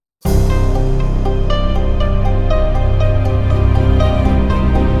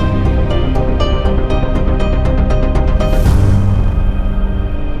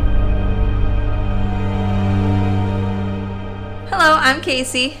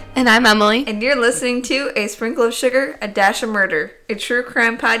Casey. And I'm Emily. And you're listening to A Sprinkle of Sugar, A Dash of Murder, a true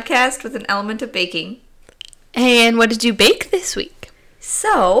crime podcast with an element of baking. And what did you bake this week?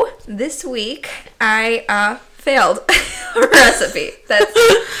 So, this week, I failed a recipe.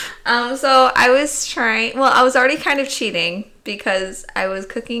 So I was trying, I was already kind of cheating because I was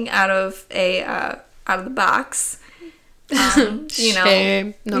cooking out of the box.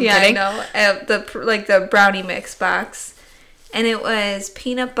 Shame. No, yeah, kidding. I know. The brownie mix box. And it was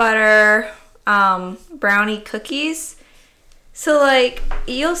peanut butter, brownie cookies. So,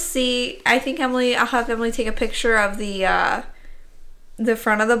 you'll see, I'll have Emily take a picture of the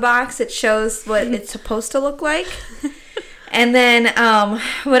front of the box. It shows what it's supposed to look like. And then,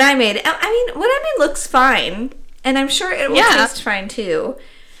 what I made looks fine. And I'm sure it will taste fine, too.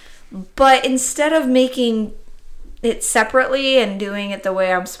 But instead of making it separately and doing it the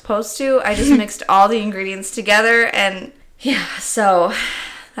way I'm supposed to, I just mixed all the ingredients together and... yeah, so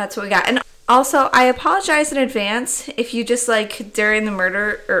that's what we got. And also, I apologize in advance if you just, during the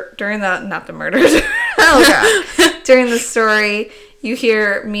story, you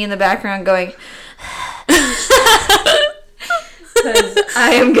hear me in the background going, because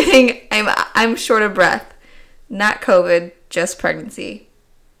I'm short of breath. Not COVID, just pregnancy.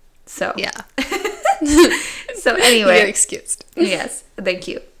 So. Yeah. So anyway. You're excused. Yes, thank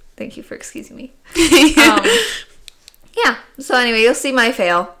you. Thank you for excusing me. Yeah, so anyway, you'll see my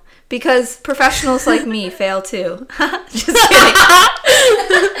fail. Because professionals like me fail too. Just kidding.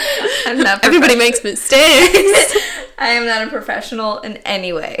 I'm not Everybody makes mistakes. I am not a professional in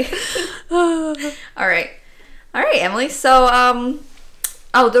any way. Alright, Emily. So,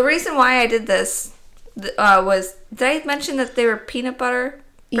 the reason why I did this was, did I mention that they were peanut butter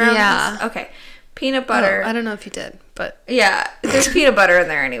brownies? Yeah. Okay. Peanut butter. I don't know if you did, but... yeah, there's peanut butter in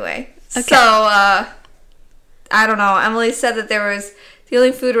there anyway. Okay. So, I don't know. Emily said that the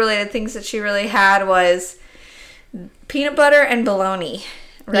only food-related things that she really had was peanut butter and bologna,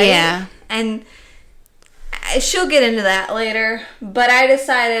 right? Yeah. And she'll get into that later. But I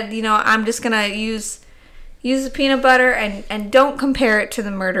decided, I'm just going to use the peanut butter and don't compare it to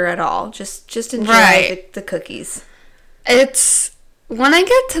the murder at all. Just enjoy the cookies. It's... when I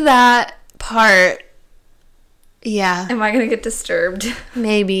get to that part... yeah. Am I going to get disturbed?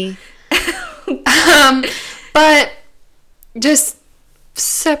 Maybe. But just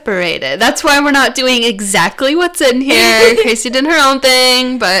separated. That's why we're not doing exactly what's in here. Casey did her own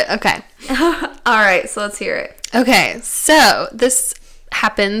thing, but okay. Alright, so let's hear it. Okay, so this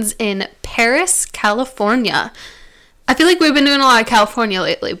happens in Paris, California. I feel like we've been doing a lot of California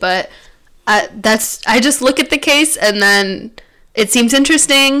lately, but I just look at the case and then it seems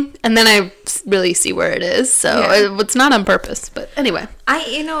interesting, and then I really see where it is. So it's not on purpose, but anyway.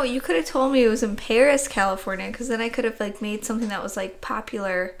 You could have told me it was in Paris, California, because then I could have made something that was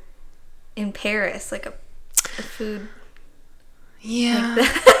popular in Paris, like a food. Yeah.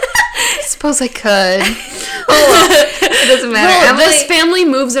 I suppose I could. It doesn't matter. This family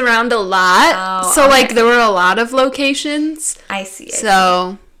moves around a lot, so okay. There were a lot of locations. I see.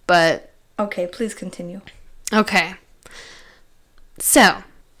 But okay, please continue. Okay. So,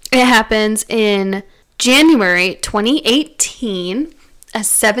 it happens in January 2018. A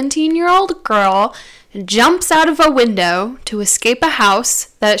 17-year-old girl jumps out of a window to escape a house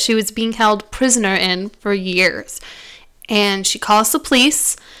that she was being held prisoner in for years. And she calls the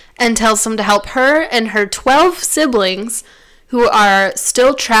police and tells them to help her and her 12 siblings who are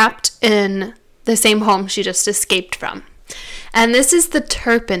still trapped in the same home she just escaped from. And this is the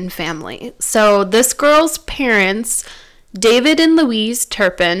Turpin family. So, this girl's parents... David and Louise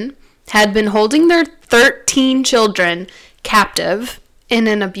Turpin had been holding their 13 children captive in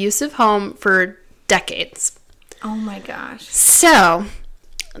an abusive home for decades. Oh my gosh. So,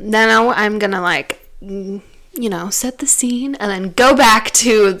 now I'm gonna set the scene and then go back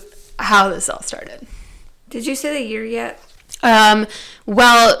to how this all started. Did you say the year yet?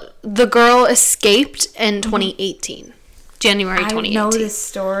 The girl escaped in 2018. January 2018. I know this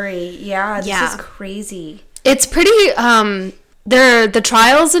story. Yeah, this is crazy. It's pretty, the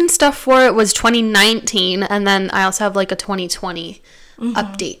trials and stuff for it was 2019, and then I also have, a 2020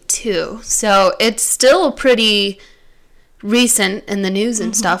 update, too. So, it's still pretty recent in the news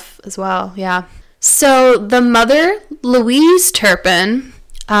and stuff as well, yeah. So, the mother, Louise Turpin,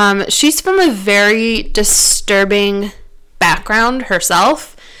 she's from a very disturbing background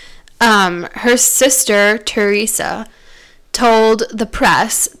herself. Her sister, Teresa, told the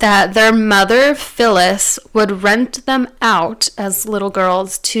press that their mother, Phyllis, would rent them out as little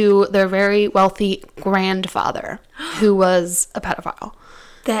girls to their very wealthy grandfather, who was a pedophile.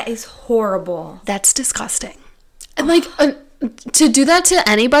 That is horrible. That's disgusting. And, to do that to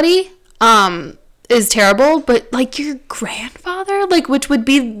anybody is terrible, but like your grandfather, like which would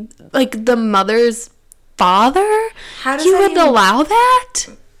be like the mother's father, how does you that would even... allow that?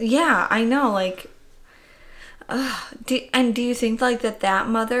 Yeah, I know, like, do you think like that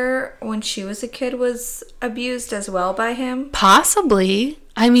mother, when she was a kid, was abused as well by him? Possibly.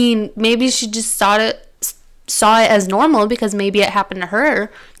 I mean, maybe she just saw it as normal because maybe it happened to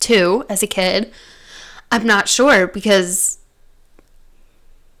her too as a kid. I'm not sure, because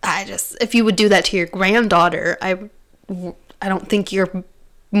if you would do that to your granddaughter, I don't think your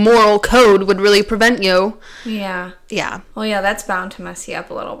moral code would really prevent you. Yeah. Yeah. Well, yeah, that's bound to mess you up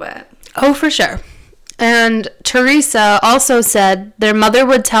a little bit. Oh, for sure. And Teresa also said their mother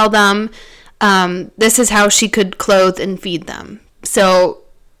would tell them this is how she could clothe and feed them. So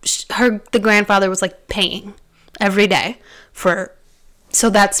the grandfather was like paying every day so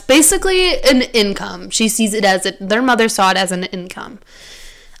that's basically an income. She sees it as their mother saw it as an income.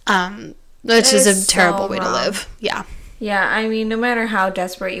 Which is a terrible way to live. Yeah. Yeah, I mean, no matter how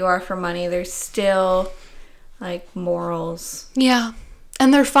desperate you are for money, there's still, like, morals. Yeah.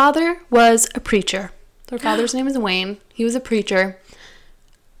 And their father was a preacher. Their father's name is Wayne. He was a preacher.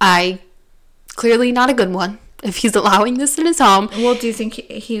 Clearly not a good one, if he's allowing this in his home. Well, do you think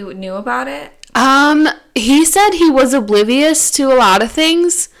he knew about it? He said he was oblivious to a lot of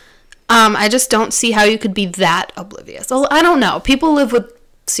things. I just don't see how you could be that oblivious. Well, I don't know. People live with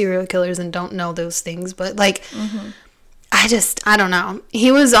serial killers and don't know those things, but, like... Mm-hmm. I don't know.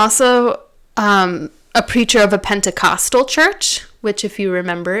 He was also a preacher of a Pentecostal church, which, if you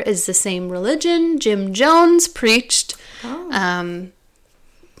remember, is the same religion Jim Jones preached. Oh.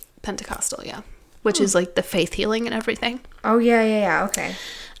 Pentecostal, yeah. Which is like the faith healing and everything. Oh, yeah, okay.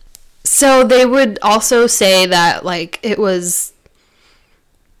 So they would also say that, like, it was...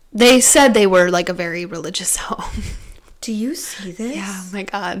 They said they were, like, a very religious home. Do you see this? Yeah, oh my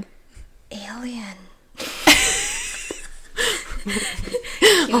God. Alien.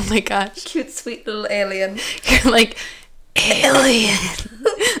 Oh my gosh. Cute, sweet little alien. You're like, alien.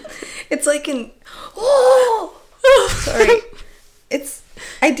 It's like oh! Sorry.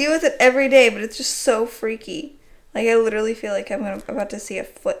 I deal with it every day, but it's just so freaky. Like, I literally feel like I'm about to see a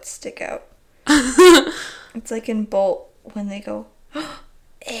foot stick out. It's like in Bolt when they go,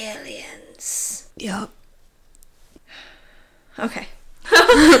 aliens. Yep. Okay.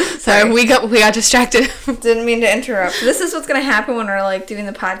 Sorry, we got distracted. Didn't mean to interrupt. This is what's gonna happen when we're like doing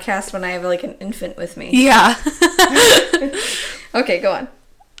the podcast when I have like an infant with me. Yeah. Okay, go on.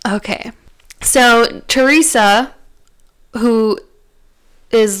 Okay. So Teresa, who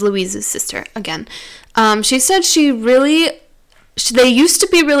is Louise's sister again, she said they used to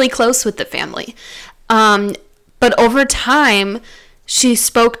be really close with the family. But over time, she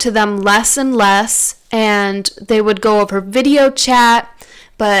spoke to them less and less, and they would go over video chat,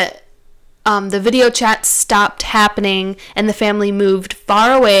 but the video chat stopped happening, and the family moved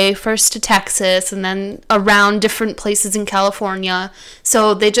far away, first to Texas, and then around different places in California,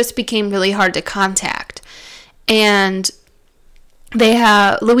 so they just became really hard to contact. And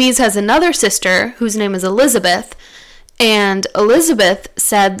Louise has another sister, whose name is Elizabeth, and Elizabeth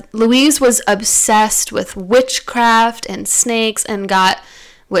said Louise was obsessed with witchcraft and snakes and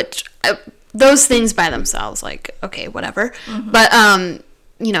those things by themselves, like, okay, whatever. Mm-hmm. But, and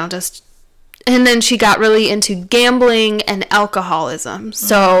then she got really into gambling and alcoholism. Mm-hmm.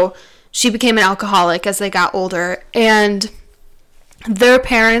 So she became an alcoholic as they got older. And their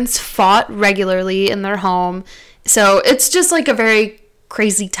parents fought regularly in their home. So it's just like a very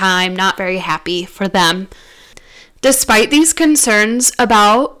crazy time, not very happy for them. Despite these concerns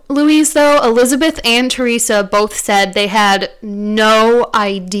about Louise, though, Elizabeth and Teresa both said they had no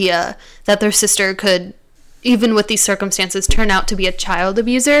idea that their sister could, even with these circumstances, turn out to be a child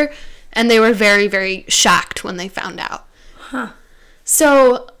abuser, and they were very, very shocked when they found out. Huh.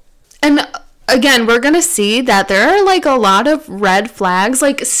 So, and again, we're going to see that there are, like, a lot of red flags,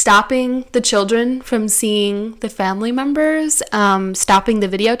 like stopping the children from seeing the family members, stopping the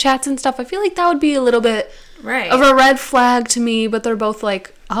video chats and stuff. I feel like that would be a little bit... Right. Of a red flag to me, but they're both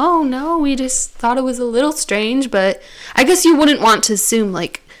like, oh no, we just thought it was a little strange, but I guess you wouldn't want to assume,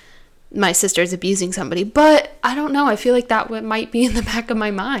 like, my sister's abusing somebody, but I don't know, I feel like that might be in the back of my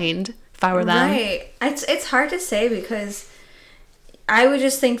mind if I were them. Right. It's hard to say, because I would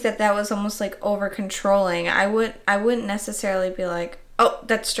just think that was almost like over controlling. I wouldn't necessarily be like, oh,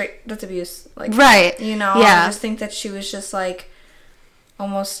 that's abuse. Like, right. You know, yeah. I just think that she was just like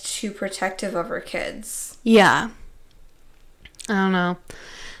almost too protective of her kids. Yeah. I don't know.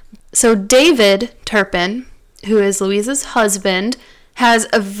 So David Turpin, who is Louise's husband, has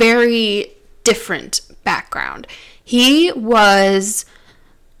a very different background. He was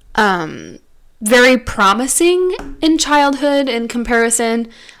very promising in childhood in comparison.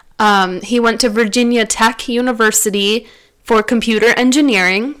 He went to Virginia Tech University for computer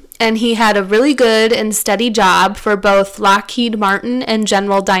engineering, and he had a really good and steady job for both Lockheed Martin and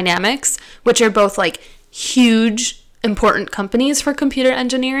General Dynamics, which are both like huge, important companies for computer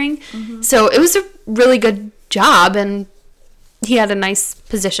engineering. Mm-hmm. So it was a really good job, and he had a nice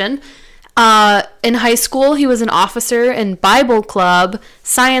position. In high school, he was an officer in Bible Club,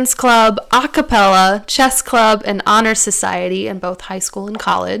 Science Club, a cappella, chess club, and honor society in both high school and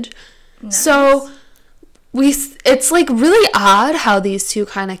college. Nice. So it's like really odd how these two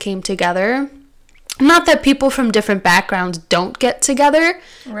kind of came together. Not that people from different backgrounds don't get together,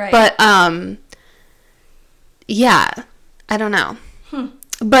 right? But yeah, I don't know.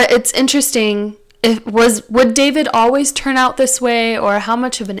 But it's interesting. Would David always turn out this way, or how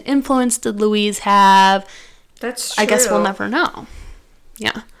much of an influence did Louise have? That's true. I guess we'll never know.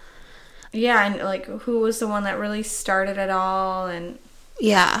 Yeah. Yeah, and like who was the one that really started it all, and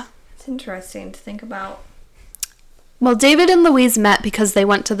yeah. It's interesting to think about. Well, David and Louise met because they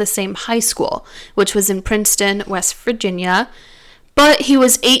went to the same high school, which was in Princeton, West Virginia, but he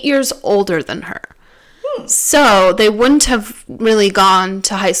was 8 years older than her. So they wouldn't have really gone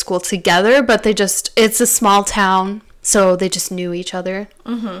to high school together, but it's a small town, so they just knew each other.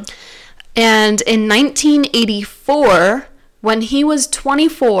 Mm-hmm. And in 1984, when he was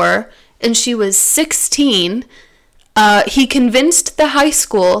 24 and she was 16, he convinced the high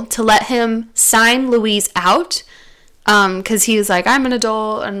school to let him sign Louise out, because he was like, I'm an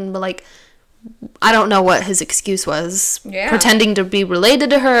adult, and like, I don't know what his excuse was, pretending to be related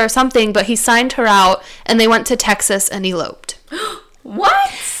to her or something, but he signed her out, and they went to Texas and eloped.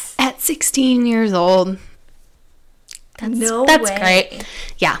 What? At 16 years old. That's great.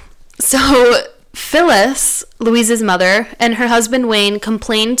 Yeah. So Phyllis, Louise's mother, and her husband Wayne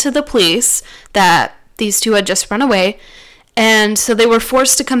complained to the police that these two had just run away, and so they were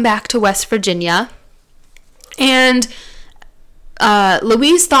forced to come back to West Virginia. And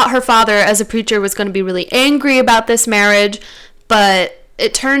Louise thought her father, as a preacher, was going to be really angry about this marriage, but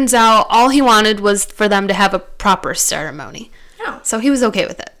it turns out all he wanted was for them to have a proper ceremony. Oh. So he was okay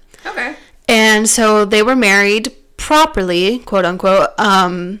with it. Okay. And so they were married properly, quote unquote,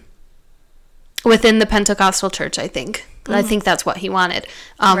 within the Pentecostal church, I think. Mm-hmm. I think that's what he wanted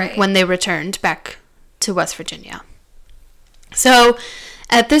when they returned back to West Virginia. So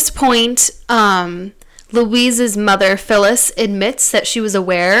at this point, Louise's mother, Phyllis, admits that she was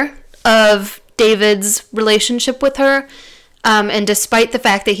aware of David's relationship with her, and despite the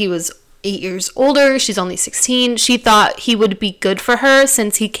fact that he was 8 years older, she's only 16, she thought he would be good for her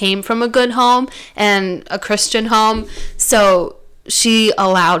since he came from a good home and a Christian home, so she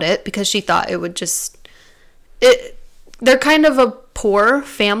allowed it because she thought it would they're kind of a poor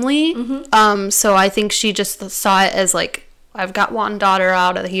family, mm-hmm. So I think she just saw it as like, I've got one daughter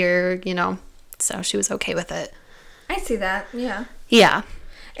out of here, so she was okay with it. I see that, yeah. Yeah.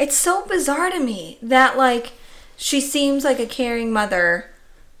 It's so bizarre to me that, like, she seems like a caring mother,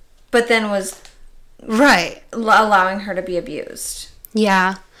 but then was allowing her to be abused.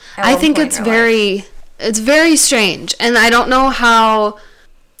 Yeah. I think it's very strange. And I don't know how,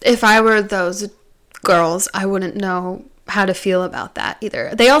 if I were those girls, I wouldn't know how to feel about that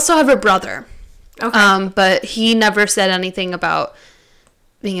either. They also have a brother. Okay. But he never said anything about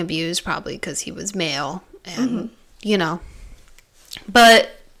being abused, probably because he was male, and mm-hmm. But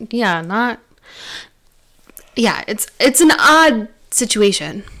it's an odd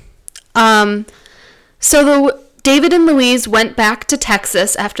situation. So David and Louise went back to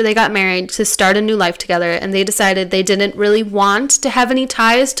Texas after they got married to start a new life together, and they decided they didn't really want to have any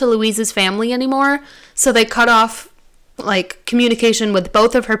ties to Louise's family anymore, so they cut off like communication with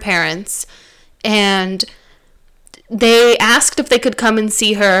both of her parents, and they asked if they could come and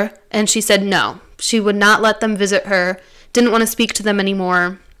see her, and she said no. She would not let them visit her, didn't want to speak to them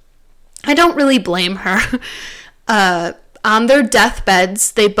anymore. I don't really blame her. On their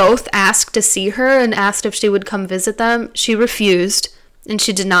deathbeds, they both asked to see her and asked if she would come visit them. She refused, and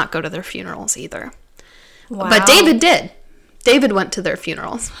she did not go to their funerals either. Wow. But David did. David went to their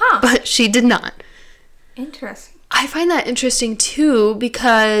funerals, but she did not. Interesting. I find that interesting, too,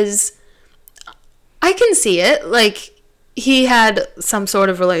 because I can see it. Like, he had some sort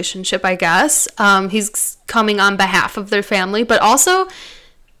of relationship, I guess. He's coming on behalf of their family, but also,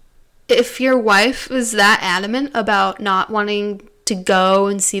 if your wife is that adamant about not wanting to go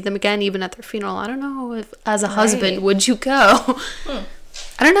and see them again, even at their funeral, I don't know if, as a husband, would you go? I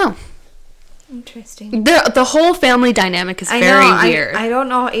don't know. Interesting. The whole family dynamic is very weird. I don't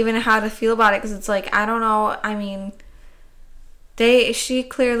know even how to feel about it, because it's like, I don't know. I mean, she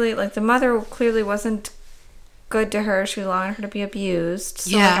clearly, like, the mother clearly wasn't good to her. She allowed her to be abused.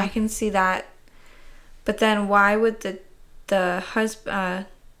 So, like, I can see that. But then why would the husband,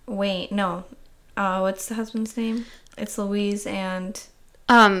 Wayne, no, what's the husband's name? It's Louise and...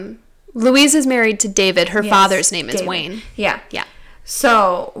 Louise is married to David. Her father's name is Wayne. Yeah. Yeah.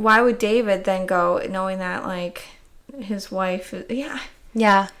 So, why would David then go, knowing that, like, his wife... Yeah.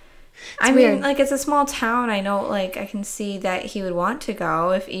 Yeah. I mean, like, it's a small town. I know, like, I can see that he would want to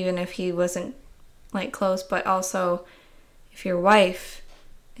go, even if he wasn't, like, close. But also, if your wife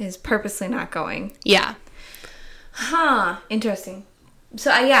is purposely not going. Yeah. Huh. Interesting. So,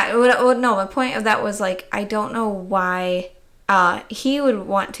 no, my point of that was, like, I don't know why... he would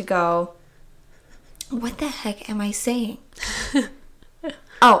want to go. What the heck am I saying?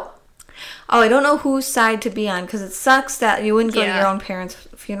 I don't know whose side to be on, because it sucks that you wouldn't go to your own parents'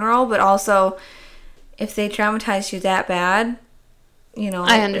 funeral, but also if they traumatized you that bad,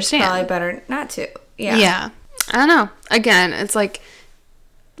 I understand. It's probably better not to. Yeah. Yeah. I don't know. Again, it's like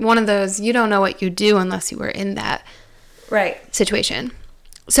one of those, you don't know what you do unless you were in that situation.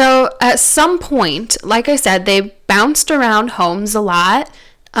 So at some point, like I said, they bounced around homes a lot.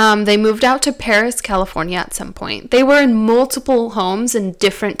 They moved out to Paris, California at some point. They were in multiple homes in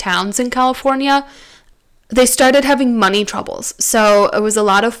different towns in California. They started having money troubles. So it was a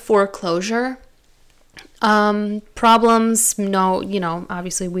lot of foreclosure problems. No,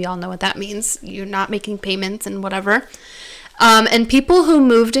 obviously we all know what that means. You're not making payments and whatever. And people who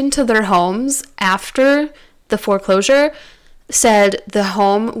moved into their homes after the foreclosure said the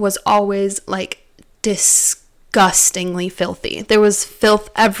home was always, like, disgustingly filthy. There was filth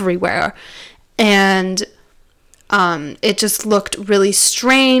everywhere, and it just looked really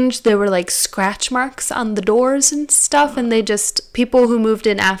strange. There were, like, scratch marks on the doors and stuff, and people who moved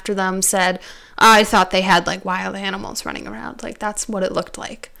in after them said, I thought they had, like, wild animals running around. Like, that's what it looked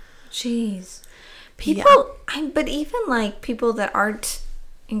like. Jeez. People, but even, like, people that aren't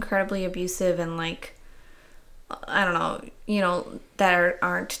incredibly abusive and, like, I don't know, that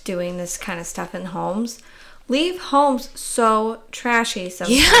aren't doing this kind of stuff in homes, leave homes so trashy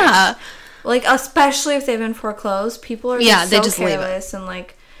sometimes. Yeah. Like, especially if they've been foreclosed. People are just so careless and,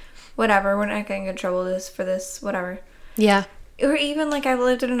 like, whatever, we're not getting in trouble for this, whatever. Yeah. Or even, like, I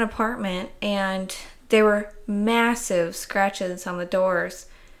lived in an apartment and there were massive scratches on the doors.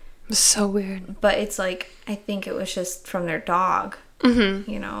 It was so weird. But it's like, I think it was just from their dog,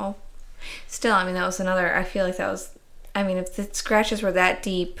 Still, I mean, that was another, I feel like that was, I mean, if the scratches were that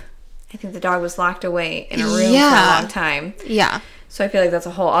deep, I think the dog was locked away in a room for a long time. Yeah. So I feel like that's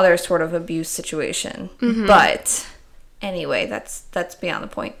a whole other sort of abuse situation. Mm-hmm. But anyway, that's beyond the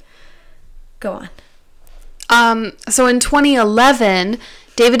point. Go on. So in 2011,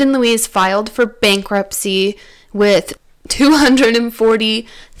 David and Louise filed for bankruptcy with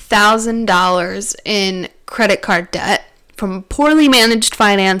 $240,000 in credit card debt from poorly managed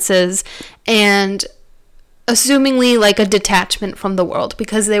finances and assumingly, like, a detachment from the world,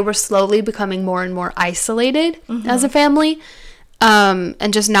 because they were slowly becoming more and more isolated as a family,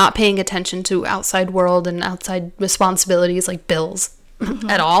 and just not paying attention to outside world and outside responsibilities like bills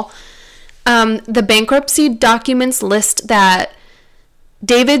at all. The bankruptcy documents list that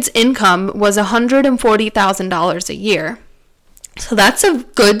David's income was $140,000 a year. So that's a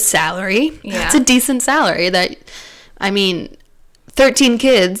good salary. Yeah. That's a decent salary. That, I mean, 13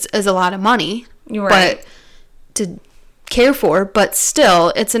 kids is a lot of money. But to care for, but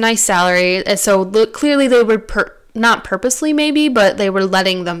still, it's a nice salary. So clearly they were not purposely maybe, but they were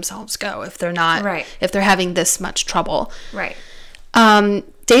letting themselves go if they're not, if they're having this much trouble. Right.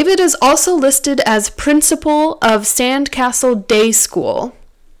 David is also listed as principal of Sandcastle Day School,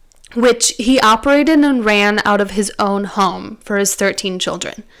 which he operated and ran out of his own home for his 13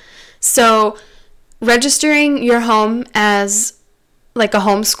 children. So registering your home as like a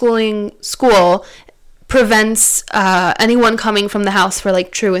homeschooling school prevents anyone coming from the house for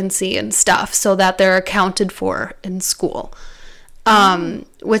like truancy and stuff, so that they're accounted for in school,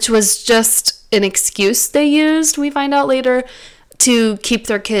 which was just an excuse they used, we find out later, to keep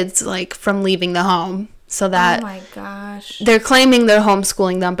their kids like from leaving the home, so that oh my gosh, they're claiming they're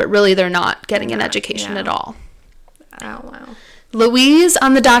homeschooling them, but really they're not getting an education at all. Oh wow. Louise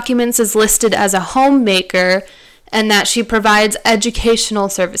on the documents is listed as a homemaker, and that she provides educational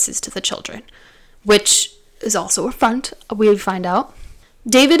services to the children, which is also a front, we find out.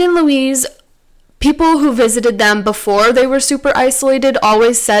 David and Louise, people who visited them before they were super isolated,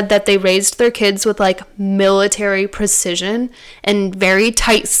 always said that they raised their kids with like military precision and very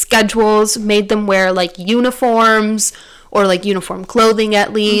tight schedules, made them wear like uniforms or like uniform clothing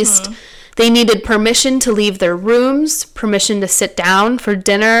at least. Mm-hmm. They needed permission to leave their rooms, permission to sit down for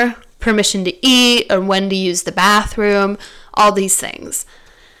dinner, permission to eat, or when to use the bathroom, all these things.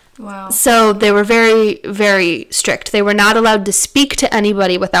 Wow. So they were very, very strict. They were not allowed to speak to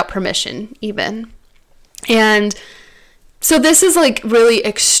anybody without permission, even. And so this is, like, really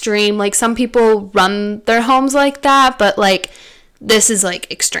extreme. Like, some people run their homes like that, but, like, this is,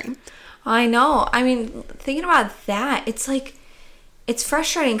 like, extreme. I know. I mean, thinking about that, it's, like, it's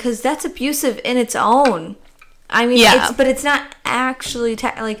frustrating because that's abusive in its own. I mean, yeah. But it's not actually,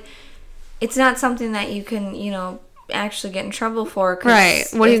 like, it's not something that you can, you know, actually get in trouble for. Right.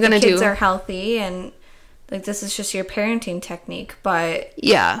 What are you going to do? Kids are healthy and, like, this is just your parenting technique. But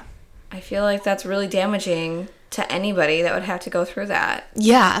yeah, I feel like that's really damaging to anybody that would have to go through that.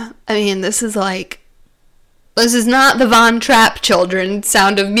 Yeah. I mean, this is not the Von Trapp children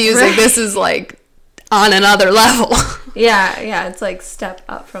Sound of Music. Right. This is, like, on another level. Yeah, it's like step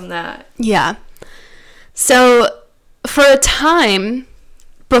up from that. Yeah. So, for a time,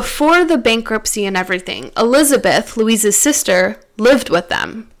 before the bankruptcy and everything, Elizabeth, Louise's sister, lived with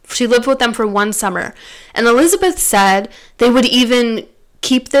them. She lived with them for one summer. And Elizabeth said they would even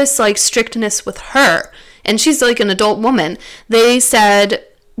keep this, like, strictness with her. And she's, like, an adult woman. They said,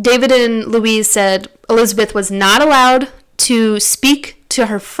 David and Louise said Elizabeth was not allowed to speak to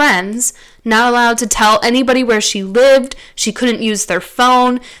her friends, not allowed to tell anybody where she lived. She couldn't use their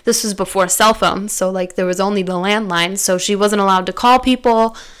phone. This was before cell phones, so, like, there was only the landline, so she wasn't allowed to call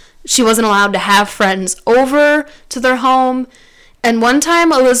people. She wasn't allowed to have friends over to their home. And one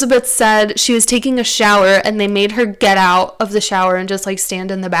time, Elizabeth said she was taking a shower, and they made her get out of the shower and just, like, stand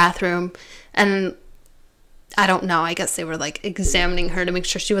in the bathroom. And I don't know, I guess they were, like, examining her to make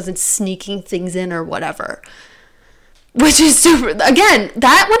sure she wasn't sneaking things in or whatever. Which is super, again,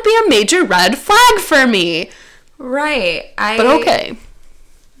 that would be a major red flag for me. Right. But okay.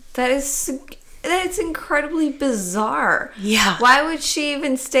 That's incredibly bizarre. Yeah. Why would she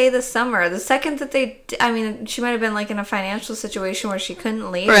even stay the summer? The second that she might have been, like, in a financial situation where she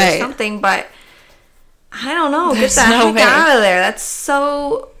couldn't leave or something, but I don't know. Get the heck out of there. That's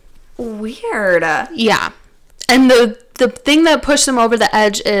so weird. Yeah. And the thing that pushed them over the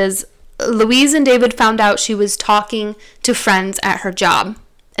edge is Louise and David found out she was talking to friends at her job,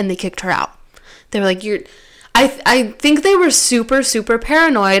 and they kicked her out. They were like, I think they were super, super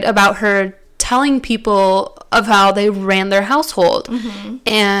paranoid about her telling people of how they ran their household. Mm-hmm.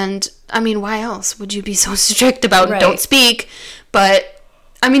 And, I mean, why else would you be so strict about don't speak? But,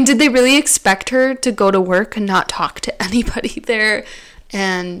 I mean, did they really expect her to go to work and not talk to anybody there?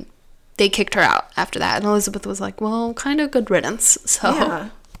 And they kicked her out after that. And Elizabeth was like, well, kind of good riddance.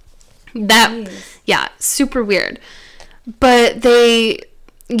 So super weird. But they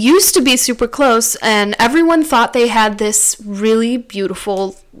used to be super close, and everyone thought they had this really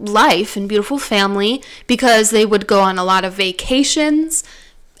beautiful life and beautiful family because they would go on a lot of vacations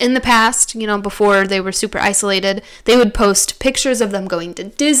in the past, you know, before they were super isolated. They would post pictures of them going to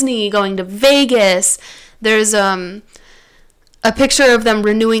Disney, going to Vegas. There's a picture of them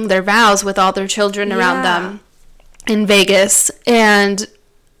renewing their vows with all their children around them in Vegas, and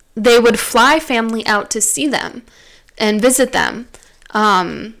they would fly family out to see them and visit them,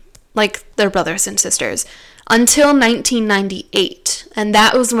 like their brothers and sisters, until 1998. And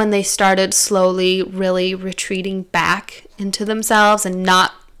that was when they started slowly really retreating back into themselves and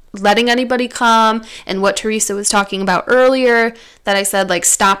not letting anybody come. And what Teresa was talking about earlier, that I said, like,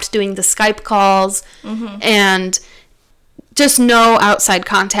 stopped doing the Skype calls and just no outside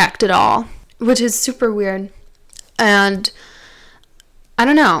contact at all, which is super weird. And I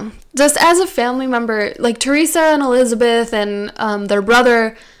don't know, just as a family member, like Teresa and Elizabeth and their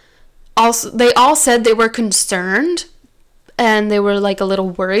brother, they all said they were concerned and they were, like, a little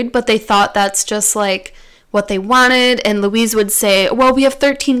worried, but they thought that's just, like, what they wanted. And Louise would say, well, we have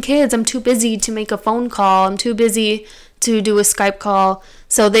 13 kids. I'm too busy to make a phone call. I'm too busy to do a Skype call.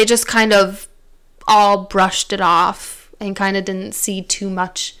 So they just kind of all brushed it off and kind of didn't see too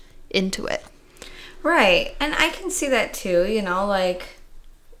much into it. Right. And I can see that too, you know, like,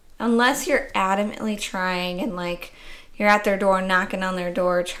 unless you're adamantly trying and, like, you're at their door, knocking on their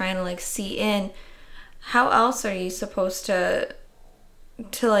door, trying to, like, see in, how else are you supposed to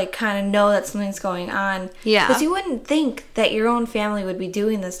like, kind of know that something's going on? Yeah. Because you wouldn't think that your own family would be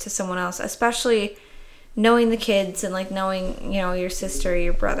doing this to someone else, especially knowing the kids and, like, knowing, you know, your sister or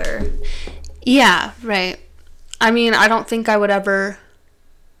your brother. Yeah, right. I mean, I don't think I would ever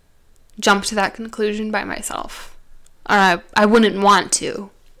jump to that conclusion by myself. Or I wouldn't want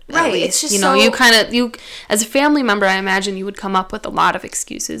to. Right. Least. It's just, you know, you as a family member, I imagine you would come up with a lot of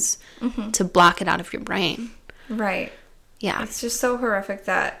excuses to block it out of your brain. Right. Yeah. It's just so horrific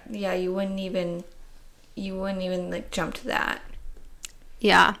that, yeah, you wouldn't even like jump to that.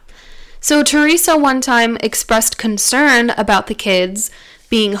 Yeah. So Teresa one time expressed concern about the kids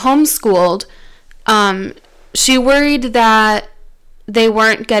being homeschooled. She worried that they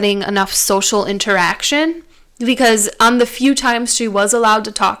weren't getting enough social interaction, because on the few times she was allowed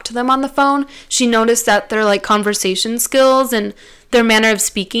to talk to them on the phone, she noticed that their like conversation skills and their manner of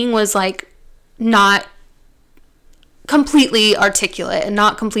speaking was like not completely articulate and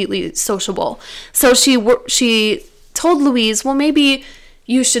not completely sociable. So she told Louise, well, maybe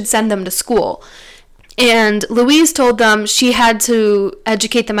you should send them to school. And Louise told them she had to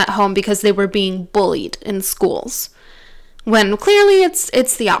educate them at home because they were being bullied in schools. When clearly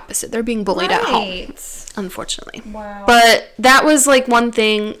it's the opposite. They're being bullied at home, unfortunately. Wow. But that was like one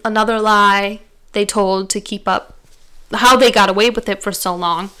thing, another lie they told to keep up how they got away with it for so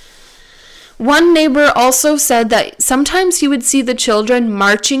long. One neighbor also said that sometimes you would see the children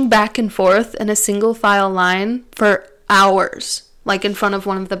marching back and forth in a single file line for hours, like in front of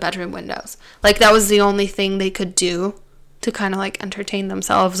one of the bedroom windows. Like that was the only thing they could do to kind of like entertain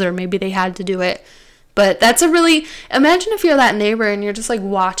themselves, or maybe they had to do it. But that's a really, imagine if you're that neighbor and you're just like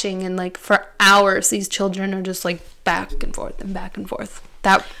watching and like for hours these children are just like back and forth and back and forth.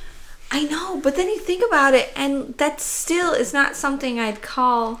 That, I know, but then you think about it, and that still is not something I'd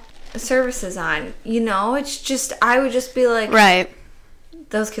call services on. You know, it's just, I would just be like, right,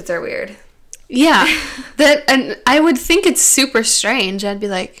 those kids are weird. Yeah. And I would think it's super strange. I'd be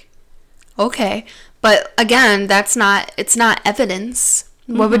like, okay. But again, it's not evidence.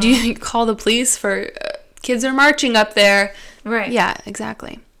 What would you call the police for? Kids are marching up there. Right. Yeah,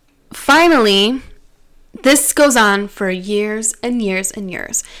 exactly. Finally, this goes on for years and years and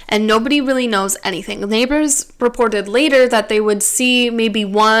years, and nobody really knows anything. Neighbors reported later that they would see maybe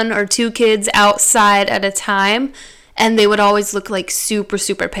 1 or 2 kids outside at a time, and they would always look like super,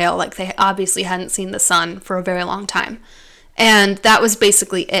 super pale, like they obviously hadn't seen the sun for a very long time. And that was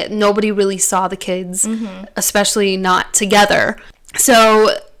basically it. Nobody really saw the kids, especially not together.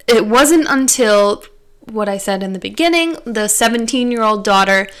 So it wasn't until what I said in the beginning, the 17-year-old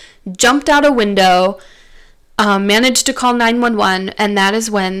daughter jumped out a window, managed to call 911, and that is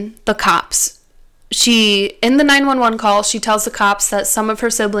when the cops, in the 911 call, she tells the cops that some of her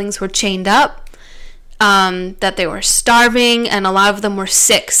siblings were chained up, that they were starving, and a lot of them were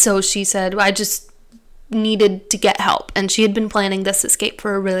sick. So she said, I just needed to get help. And she had been planning this escape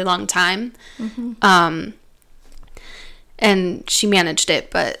for a really long time. And she managed it,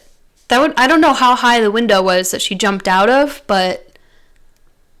 but I don't know how high the window was that she jumped out of, but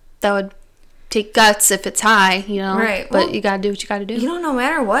that would take guts if it's high, you know? Right. But well, you gotta do what you gotta do. You know, no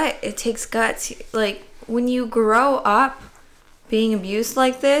matter what, it takes guts. Like, when you grow up being abused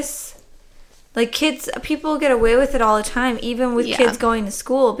like this, like people get away with it all the time, even with kids going to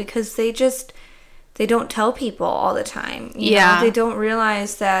school, because they don't tell people all the time. You know? They don't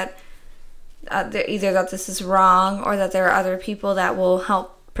realize that either that this is wrong or that there are other people that will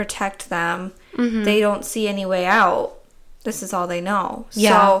help protect them. They don't see any way out. This is all they know.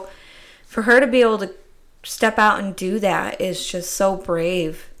 So for her to be able to step out and do that is just so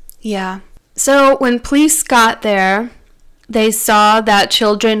brave. Yeah. So when police got there, they saw that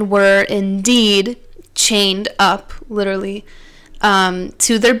children were indeed chained up, literally,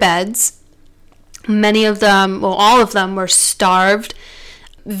 to their beds. Many of them, well, all of them were starved,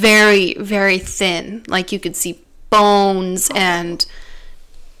 very, very thin. Like, you could see bones and,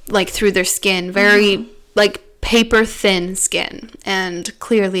 like, through their skin. Very, like, paper-thin skin. And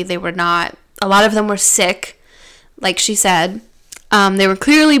clearly they were not. A lot of them were sick, like she said. They were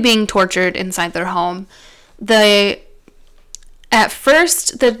clearly being tortured inside their home. At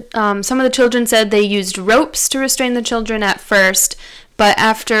first, some of the children said they used ropes to restrain the children at first, but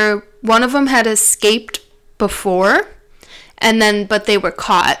after one of them had escaped before, but they were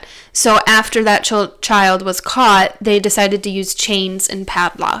caught. So after that child was caught, they decided to use chains and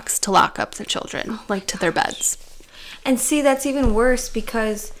padlocks to lock up the children, to their beds. And see, that's even worse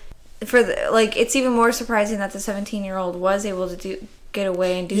because it's even more surprising that the 17-year-old was able to get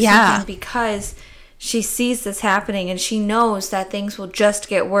away and do something, because she sees this happening and she knows that things will just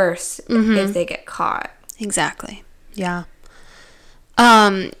get worse if they get caught. Exactly. Yeah.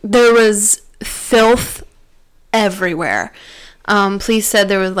 There was filth everywhere. Police said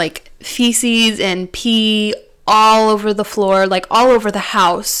there was feces and pee all over the floor, all over the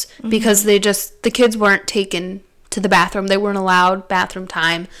house, because the kids weren't taken to the bathroom. They weren't allowed bathroom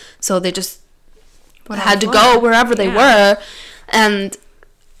time, so they just had to go wherever they were. And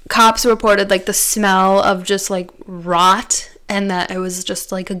cops reported the smell of just rot, and that it was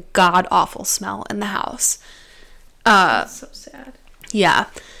just a god awful smell in the house. That's so sad. Yeah.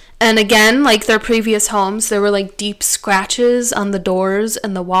 And again, like their previous homes, there were like deep scratches on the doors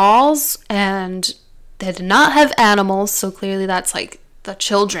and the walls, and they did not have animals, so clearly that's like the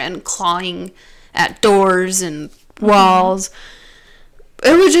children clawing at doors and walls.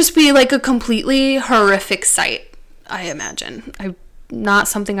 It would just be like a completely horrific sight, I imagine. Not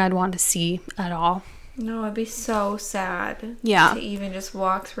something I'd want to see at all. No, it'd be so sad. Yeah. To even just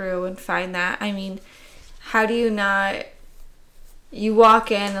walk through and find that. I mean, how do you not... You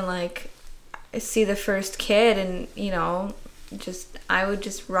walk in and, like, see the first kid and, you know, I would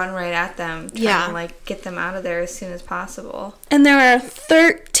just run right at them. Trying to, like, get them out of there as soon as possible. And there are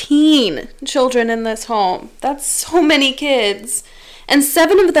 13 children in this home. That's so many kids. And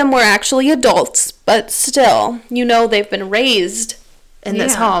 7 of them were actually adults, but still, you know, they've been raised in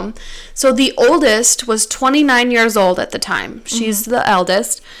this home. So the oldest was 29 years old at the time. She's the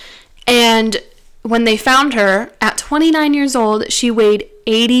eldest. And when they found her, at 29 years old, she weighed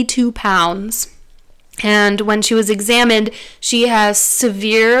 82 pounds. And when she was examined, she has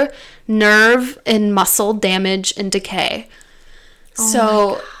severe nerve and muscle damage and decay.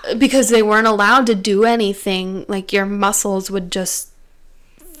 So, because they weren't allowed to do anything, like your muscles would just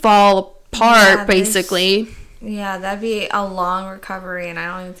fall apart, basically. Yeah, that'd be a long recovery, and I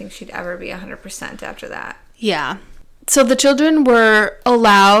don't even think she'd ever be 100% after that. Yeah. So the children were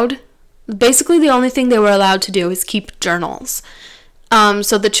allowed... Basically, the only thing they were allowed to do is keep journals.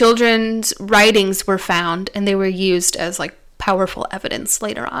 So the children's writings were found, and they were used as, like, powerful evidence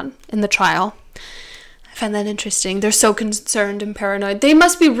later on in the trial. I find that interesting. They're so concerned and paranoid. They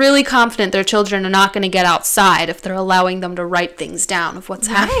must be really confident their children are not going to get outside if they're allowing them to write things down of what's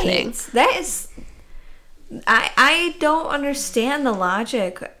happening. That is... I don't understand the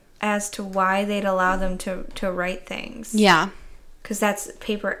logic as to why they'd allow them to write things. Yeah. Because that's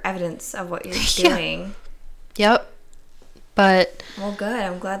paper evidence of what you're doing. Yep. But... Well, good.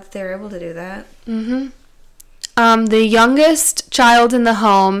 I'm glad that they were able to do that. The youngest child in the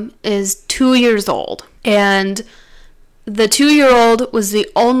home is 2 years old. And the 2-year-old was the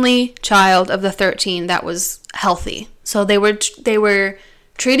only child of the 13 that was healthy. So they were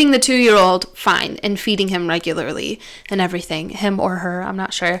treating the 2-year-old fine and feeding him regularly and everything. Him or her, I'm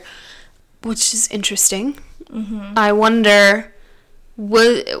not sure. Which is interesting. I wonder...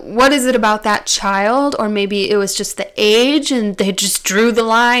 What is it about that child? Or maybe it was just the age and they just drew the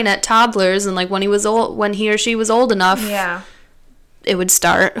line at toddlers, and like when he or she was old enough, it would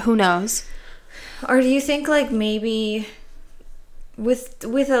start. Who knows? Or do you think like maybe with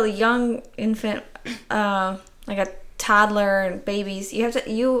a young infant, like a toddler and babies,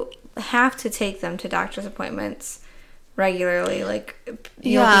 you have to take them to doctor's appointments regularly. Like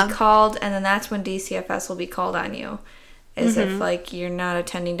you'll be called, and then that's when DCFS will be called on you. If like you're not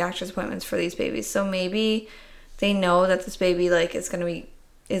attending doctor's appointments for these babies. So maybe they know that this baby like is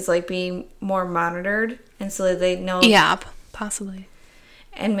being more monitored, and so they know. Yeah, possibly.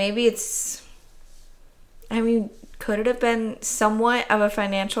 And maybe could it have been somewhat of a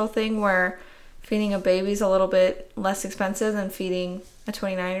financial thing where feeding a baby is a little bit less expensive than feeding a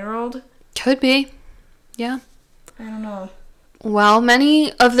 29-year-old? Could be. Yeah. I don't know. Well,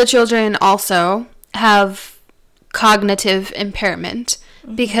 many of the children also have cognitive impairment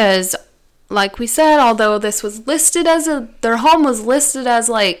because, like we said, although this was listed as their home was listed as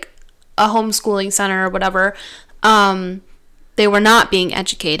like a homeschooling center or whatever, they were not being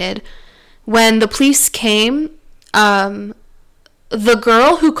educated. When the police came, the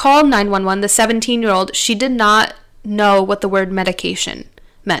girl who called 911, the 17-year-old, she did not know what the word medication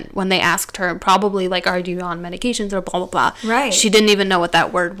meant when they asked her, probably like, are you on medications or blah, blah, blah. Right. She didn't even know what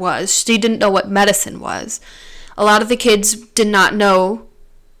that word was. She didn't know what medicine was. A lot of the kids did not know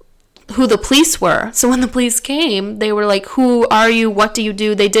who the police were. So when the police came, they were like, who are you? What do you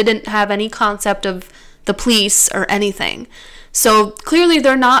do? They didn't have any concept of the police or anything. So clearly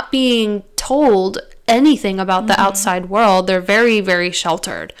they're not being told anything about the outside world. They're very, very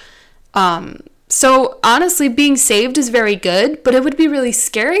sheltered. So honestly, being saved is very good, but it would be really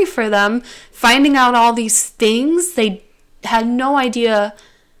scary for them finding out all these things they had no idea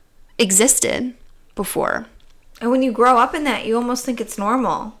existed before. And when you grow up in that, you almost think it's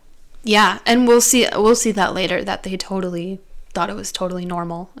normal. Yeah, and we'll see that later, that they totally thought it was totally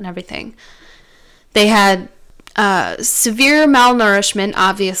normal and everything. They had severe malnourishment,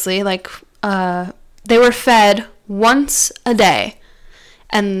 obviously. Like, they were fed once a day.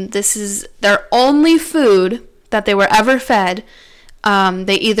 And this is their only food that they were ever fed.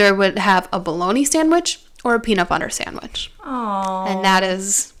 They either would have a bologna sandwich or a peanut butter sandwich. Oh. And that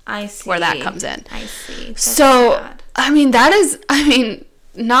is where that comes in. I see. That's so, sad.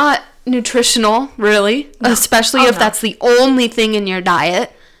 not nutritional, really, no. Especially if that's the only thing in your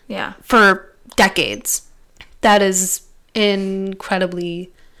diet. Yeah. For decades. That is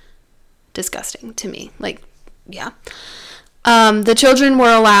incredibly disgusting to me. Like, yeah. The children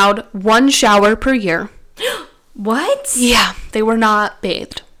were allowed 1 shower per year. What? Yeah, they were not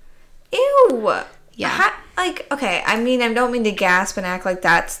bathed. Ew. Yeah. Okay, I mean, I don't mean to gasp and act like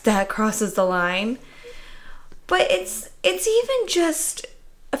that crosses the line. But it's even just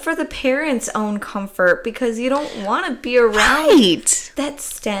for the parents' own comfort, because you don't want to be around that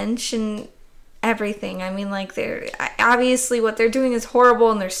stench and everything. I mean, like, they're obviously what they're doing is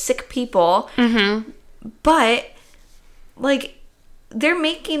horrible and they're sick people. Mm-hmm. But, like, they're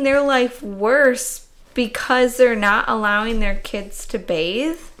making their life worse because they're not allowing their kids to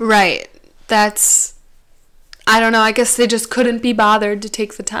bathe. Right. That's, I don't know, I guess they just couldn't be bothered to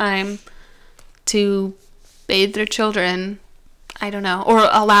take the time to bathe their children. I don't know. Or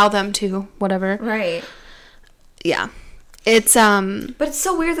allow them to, whatever. Right. Yeah. It's, But it's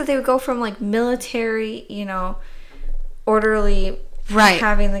so weird that they would go from, like, military, orderly, right,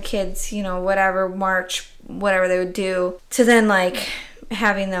 having the kids, whatever, march, whatever they would do, to then, like,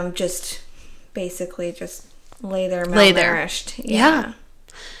 having them just basically just lay there malnourished. Yeah.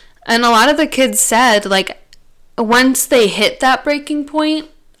 And a lot of the kids said, like, once they hit that breaking point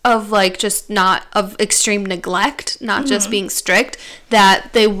of, like, just not, of extreme neglect, not just being strict,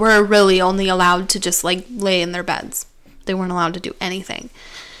 that they were really only allowed to just, like, lay in their beds. They weren't allowed to do anything.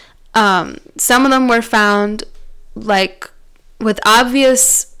 Some of them were found, like, with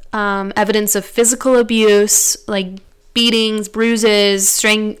obvious evidence of physical abuse, like beatings, bruises,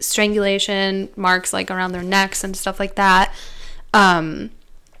 strangulation, marks, like, around their necks and stuff like that.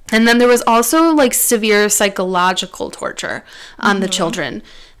 And then there was also, like, severe psychological torture on the children.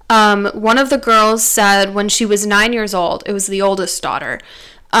 One of the girls said when she was 9 years old, it was the oldest daughter,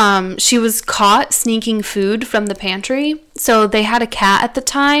 she was caught sneaking food from the pantry. So they had a cat at the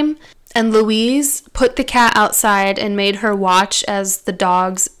time, and Louise put the cat outside and made her watch as the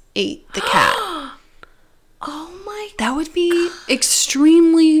dogs ate the cat. Oh my God. That would be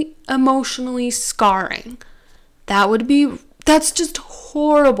extremely emotionally scarring. That's just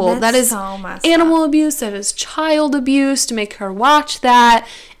horrible. That is so messed animal up. abuse. That is child abuse to make her watch that.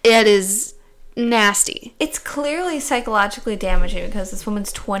 It is nasty. It's clearly psychologically damaging because this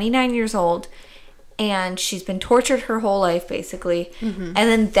woman's 29 years old and she's been tortured her whole life, basically. Mm-hmm. And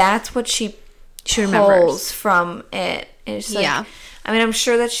then that's what she pulls from it. And it's like, yeah. I mean, I'm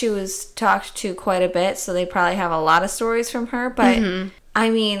sure that she was talked to quite a bit, so they probably have a lot of stories from her. But, I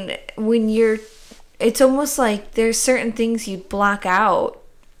mean, it's almost like there's certain things you'd block out.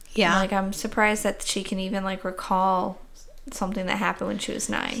 Yeah. Like, I'm surprised that she can even, like, recall something that happened when she was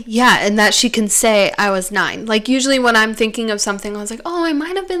 9. Yeah, and that she can say, I was 9. Like, usually when I'm thinking of something, I was like, oh, I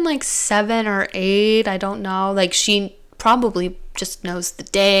might have been, like, 7 or 8. I don't know. Like, she probably just knows the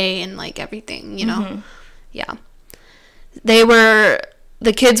day and, like, everything, Yeah.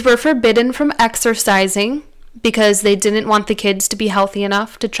 The kids were forbidden from exercising because they didn't want the kids to be healthy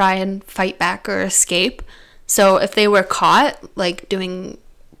enough to try and fight back or escape. So if they were caught, like, doing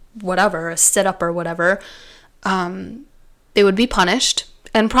whatever, a sit-up or whatever, they would be punished.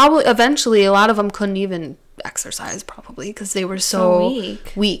 And probably, eventually, a lot of them couldn't even exercise, probably, because they were so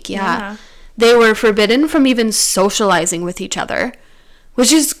weak. Yeah. They were forbidden from even socializing with each other,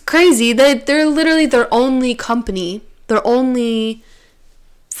 which is crazy. They're literally their only company, their only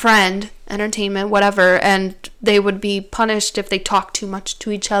friend, entertainment, whatever, and they would be punished if they talked too much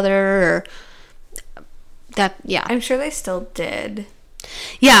to each other, or that, yeah. I'm sure they still did.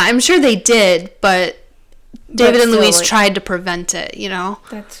 Yeah, I'm sure they did, but David and Louise, like, tried to prevent it,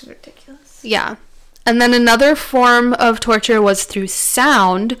 That's ridiculous. Yeah. And then another form of torture was through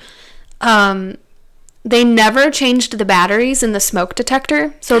sound. They never changed the batteries in the smoke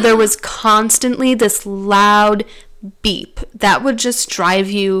detector, so there was constantly this loud beep that would just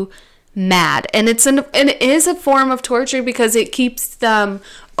drive you mad. And it is a form of torture because it keeps them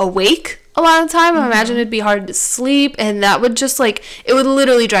awake a lot of the time. I imagine it'd be hard to sleep, and that would just, like, it would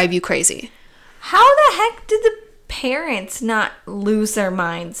literally drive you crazy. How the heck did the parents not lose their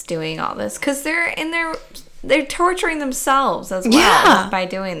minds doing all this? Because they're torturing themselves as well by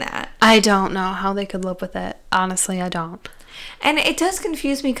doing that. I don't know how they could live with it. Honestly, I don't. And it does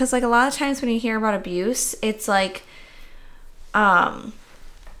confuse me because, like, a lot of times when you hear about abuse, it's like,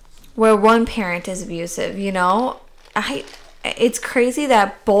 where one parent is abusive, it's crazy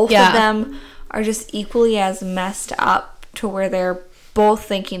that both of them are just equally as messed up to where they're both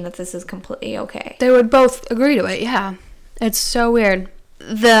thinking that this is completely okay. They would both agree to it, yeah. It's so weird.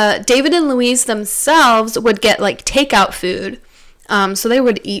 The David and Louise themselves would get, like, takeout food So they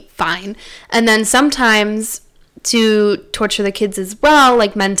would eat fine. And then sometimes, to torture the kids as well,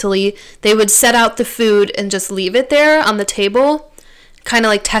 like mentally, they would set out the food and just leave it there on the table, kind of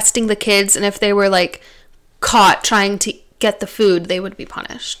like testing the kids. And if they were like caught trying to get the food, they would be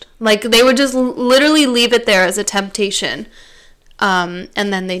punished. Like they would just literally leave it there as a temptation, and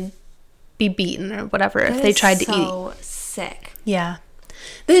then they'd be beaten or whatever if they tried to eat. So sick. Yeah,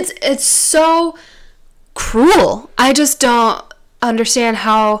 it's so cruel. I just don't understand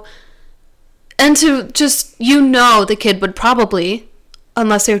how. And to just, the kid would probably,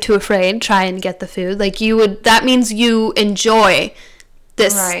 unless they were too afraid, try and get the food. Like that means you enjoy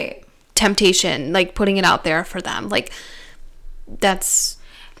this temptation, like putting it out there for them. Like that's.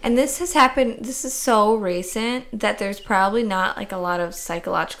 And this has happened, this is so recent that there's probably not like a lot of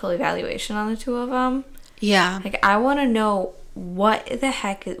psychological evaluation on the two of them. Yeah. Like I want to know what the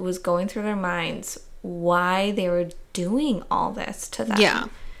heck was going through their minds, why they were doing all this to them. Yeah.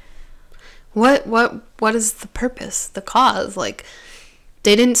 What is the purpose, the cause? Like,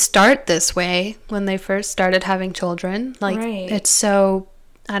 they didn't start this way when they first started having children. Like, It's so,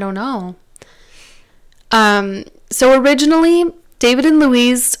 I don't know. So originally, David and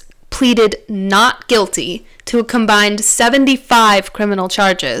Louise pleaded not guilty to a combined 75 criminal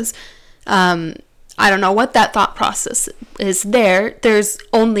charges. I don't know what that thought process is there. There's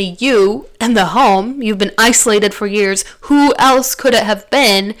only you and the home. You've been isolated for years. Who else could it have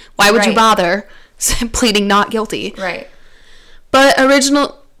been? Why would you bother pleading not guilty? Right. But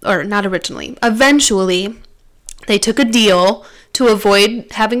eventually, they took a deal to avoid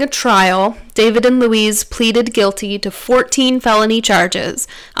having a trial. David and Louise pleaded guilty to 14 felony charges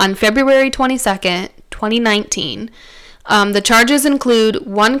on February 22nd, 2019. The charges include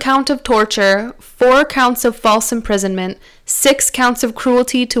 1 count of torture, 4 counts of false imprisonment, 6 counts of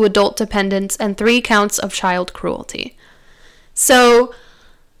cruelty to adult dependents, and 3 counts of child cruelty. So,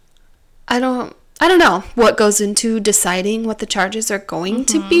 I don't know what goes into deciding what the charges are going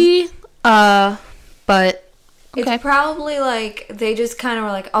to be, but okay. It's probably like they just kind of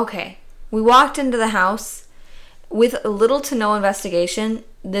were like, okay, we walked into the house with little to no investigation.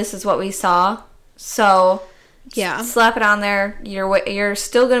 This is what we saw, so... Yeah, slap it on there. You're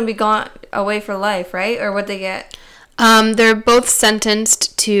still going to be gone away for life, right? Or what'd they get? They're both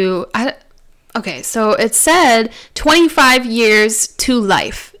sentenced to. Okay, so it said 25 years to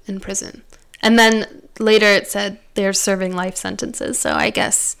life in prison, and then later it said they're serving life sentences. So I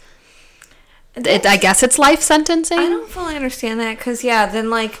guess it's life sentencing. I don't fully understand that because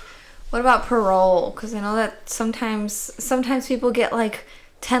then like, what about parole? Because I know that sometimes people get like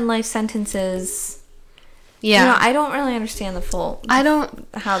 10 life sentences. Yeah, I don't really understand the full. How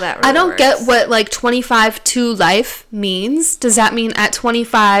that. Really I don't works. get what like 25 to life means. Does that mean at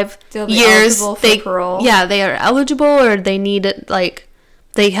 25 they'll be years eligible for parole? Yeah, they are eligible, or they need it like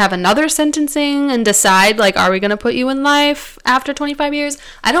they have another sentencing and decide like, are we going to put you in life after 25 years?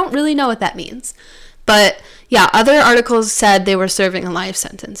 I don't really know what that means, but yeah, other articles said they were serving a life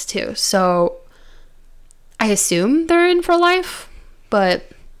sentence too. So I assume they're in for life, but.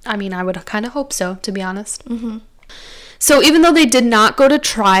 I mean, I would kind of hope so, to be honest. Mm-hmm. So even though they did not go to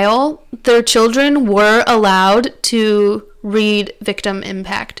trial, their children were allowed to read victim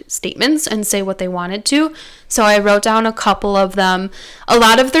impact statements and say what they wanted to. So I wrote down a couple of them. A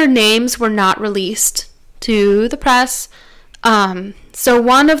lot of their names were not released to the press. So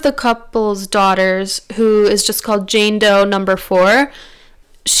one of the couple's daughters, who is just called Jane Doe number 4,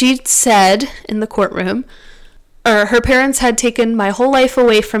 she said in the courtroom, her parents had taken my whole life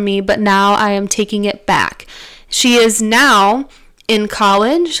away from me, but now I am taking it back. She is now in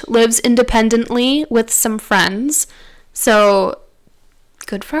college, lives independently with some friends. So,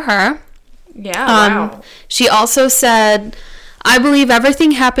 good for her. Yeah, wow. She also said, I believe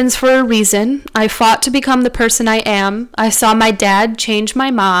everything happens for a reason. I fought to become the person I am. I saw my dad change my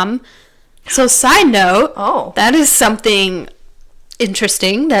mom. So, side note, that is something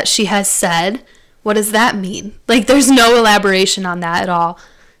interesting that she has said. What does that mean? Like, there's no elaboration on that at all.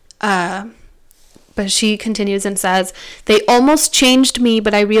 But she continues and says, they almost changed me,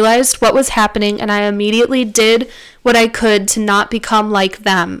 but I realized what was happening, and I immediately did what I could to not become like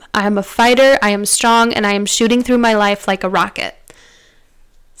them. I am a fighter, I am strong, and I am shooting through my life like a rocket.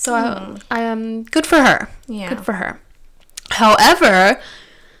 So I am good for her. Yeah. Good for her. However,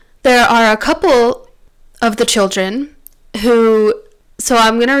 there are a couple of the children who... So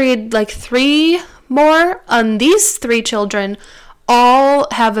I'm going to read like 3 more. These 3 children all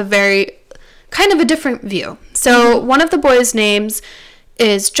have a very kind of a different view. So one of the boys' names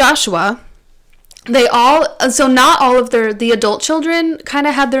is Joshua. so not all of the adult children kind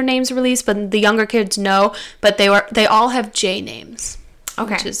of had their names released, but the younger kids no, but they all have J names.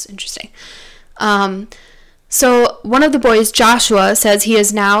 Okay. Which is interesting. So one of the boys, Joshua, says he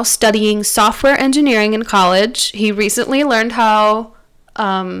is now studying software engineering in college. He recently learned how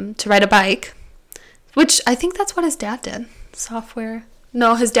to ride a bike, which I think that's what his dad did. Software.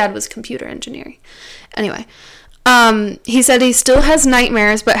 No, his dad was computer engineering. Anyway, he said he still has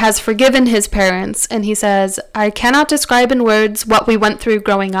nightmares but has forgiven his parents, and he says, I cannot describe in words what we went through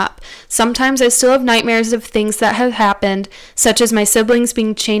growing up. Sometimes I still have nightmares of things that have happened, such as my siblings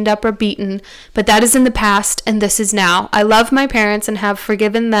being chained up or beaten, but that is in the past and this is now. I love my parents and have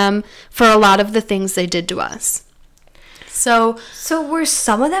forgiven them for a lot of the things they did to us. So were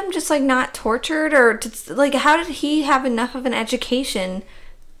some of them just like not tortured, or like how did he have enough of an education,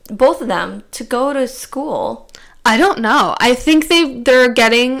 both of them, to go to school? I don't know. I think they're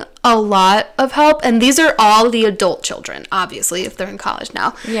getting a lot of help, and these are all the adult children, obviously, if they're in college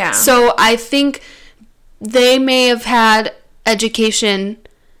now. Yeah. So I think they may have had education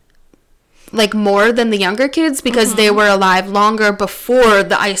like more than the younger kids because they were alive longer before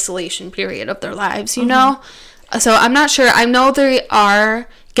the isolation period of their lives, you know? So I'm not sure. I know they are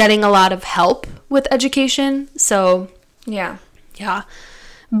getting a lot of help with education, so yeah.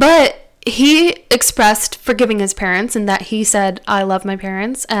 But he expressed forgiving his parents and that he said, I love my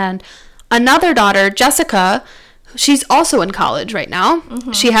parents. And another daughter, Jessica, she's also in college right now.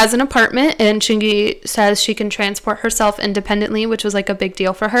 She has an apartment and she says she can transport herself independently, which was like a big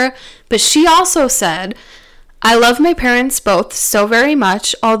deal for her. But she also said, I love my parents both so very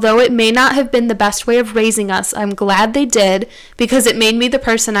much. Although it may not have been the best way of raising us, I'm glad they did because it made me the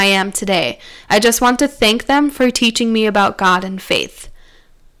person I am today. I just want to thank them for teaching me about God and faith.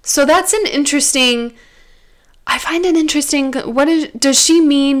 So that's an interesting, I find it interesting. Does she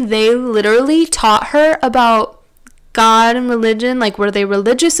mean they literally taught her about God and religion? Like, were they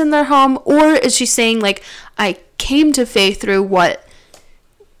religious in their home? Or is she saying, like, I came to faith through what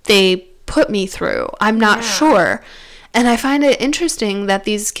they put me through? I'm not sure. And I find it interesting that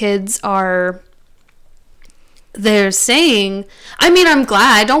these kids they're saying, I mean, I'm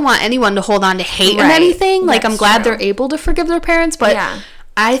glad. I don't want anyone to hold on to hate or anything. Like, I'm glad they're able to forgive their parents, but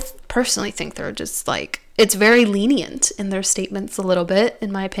I personally think they're just like, it's very lenient in their statements a little bit, in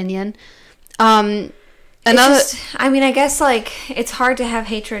my opinion. I mean, I guess like it's hard to have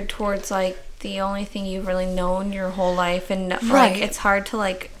hatred towards like the only thing you've really known your whole life, and like it's hard to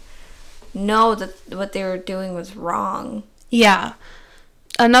like know that what they were doing was wrong. Yeah.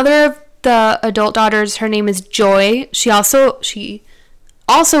 Another of the adult daughters, her name is Joy. She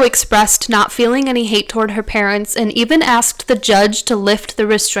also expressed not feeling any hate toward her parents and even asked the judge to lift the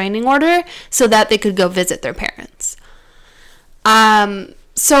restraining order so that they could go visit their parents.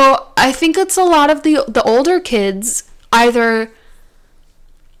 So I think it's a lot of the older kids either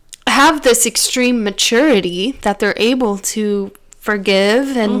have this extreme maturity that they're able to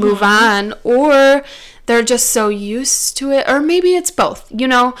forgive and move on, or they're just so used to it, or maybe it's both, you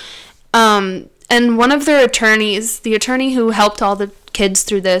know? And one of their attorneys, the attorney who helped all the kids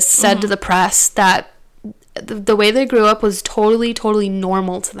through this, said to the press that the way they grew up was totally, totally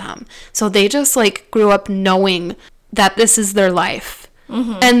normal to them. So they just like grew up knowing that this is their life.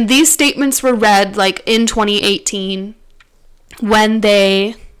 And these statements were read like in 2018 when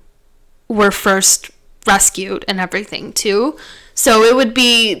they were first rescued and everything too. So it would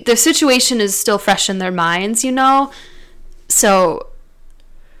be, the situation is still fresh in their minds, you know? So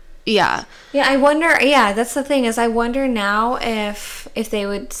yeah. Yeah, I wonder, that's the thing, is I wonder now if they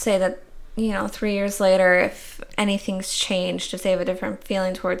would say that, you know, 3 years later, if anything's changed, if they have a different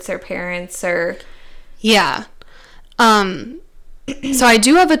feeling towards their parents or... Yeah. So I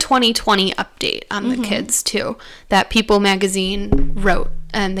do have a 2020 update on the kids, too, that People magazine wrote,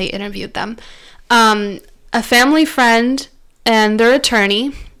 and they interviewed them. A family friend and their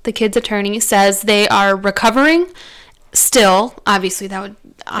attorney, the kid's attorney, says they are recovering still. Obviously, that would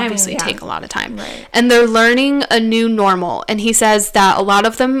take a lot of time. Right. And they're learning a new normal. And he says that a lot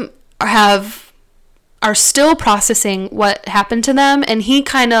of them are still processing what happened to them. And he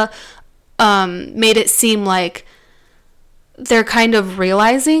kind of made it seem like they're kind of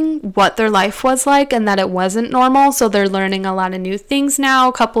realizing what their life was like and that it wasn't normal. So they're learning a lot of new things now,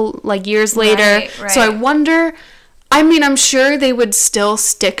 a couple like years later. Right. So I wonder, I mean, I'm sure they would still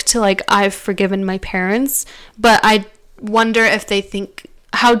stick to like, I've forgiven my parents, but I wonder if they think,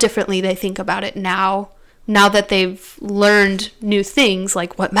 how differently they think about it now that they've learned new things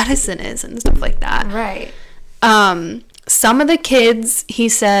like what medicine is and stuff like that. Right. Some of the kids, he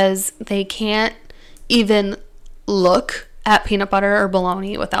says, they can't even look at peanut butter or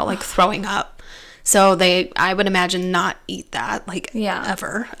bologna without like throwing up. So I would imagine, not eat that, like, Yeah.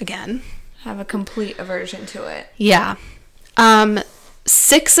 ever again. Have a complete aversion to it. Yeah. The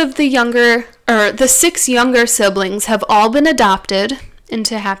 6 younger siblings have all been adopted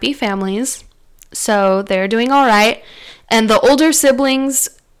into happy families. So they're doing all right. And the older siblings,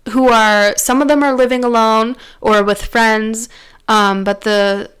 some of them are living alone or with friends, but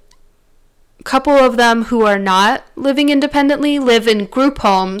the couple of them who are not living independently live in group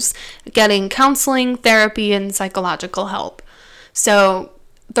homes, getting counseling, therapy, and psychological help. So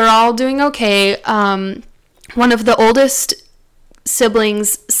they're all doing okay. One of the oldest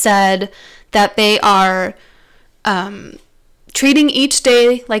siblings said that they are treating each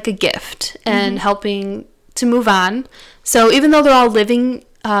day like a gift and helping to move on. So even though they're all living,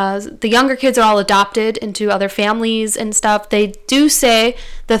 the younger kids are all adopted into other families and stuff, they do say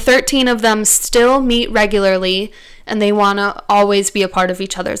the 13 of them still meet regularly and they want to always be a part of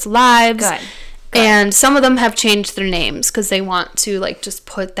each other's lives. Good. And some of them have changed their names because they want to, like, just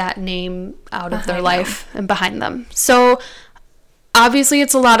put that name out of their life and behind them. So obviously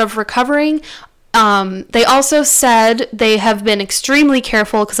it's a lot of recovering. They also said they have been extremely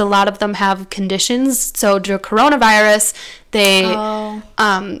careful because a lot of them have conditions. So due to coronavirus,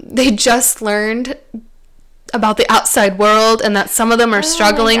 they just learned about the outside world and that some of them are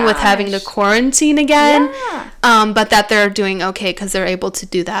struggling with having to quarantine again. Yeah. But that they're doing okay because they're able to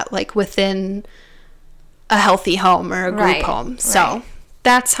do that, like, within a healthy home or a group home. So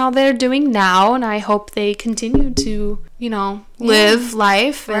that's how they're doing now, and I hope they continue to, live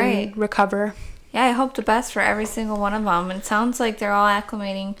life and recover. Yeah, I hope the best for every single one of them. It sounds like they're all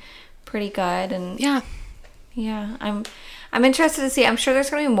acclimating pretty good, and yeah, I'm interested to see. I'm sure there's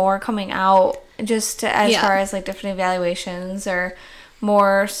going to be more coming out, just as far as, like, different evaluations or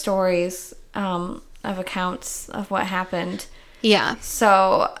more stories of accounts of what happened. Yeah.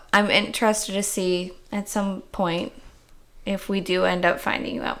 So I'm interested to see at some point if we do end up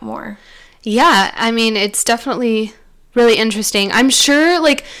finding out more. Yeah, I mean, it's definitely really interesting. I'm sure,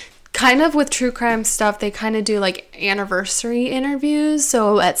 like, kind of with true crime stuff, they kind of do, like, anniversary interviews.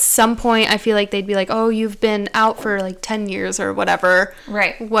 So at some point, I feel like they'd be like, oh, you've been out for, like, 10 years or whatever.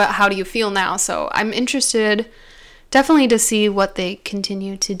 Right. How do you feel now? So I'm interested definitely to see what they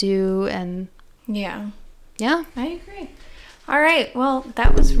continue to do. And yeah. I agree. All right. Well,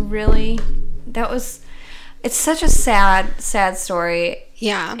 it's such a sad story.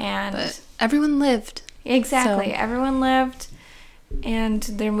 Yeah. And but everyone lived. Exactly. So. Everyone lived. And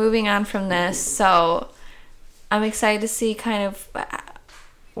they're moving on from this, so I'm excited to see kind of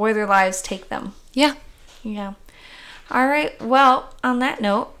where their lives take them. Yeah. All right. Well, on that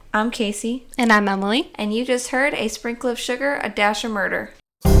note, I'm Casey. And I'm Emily. And you just heard A Sprinkle of Sugar, A Dash of Murder.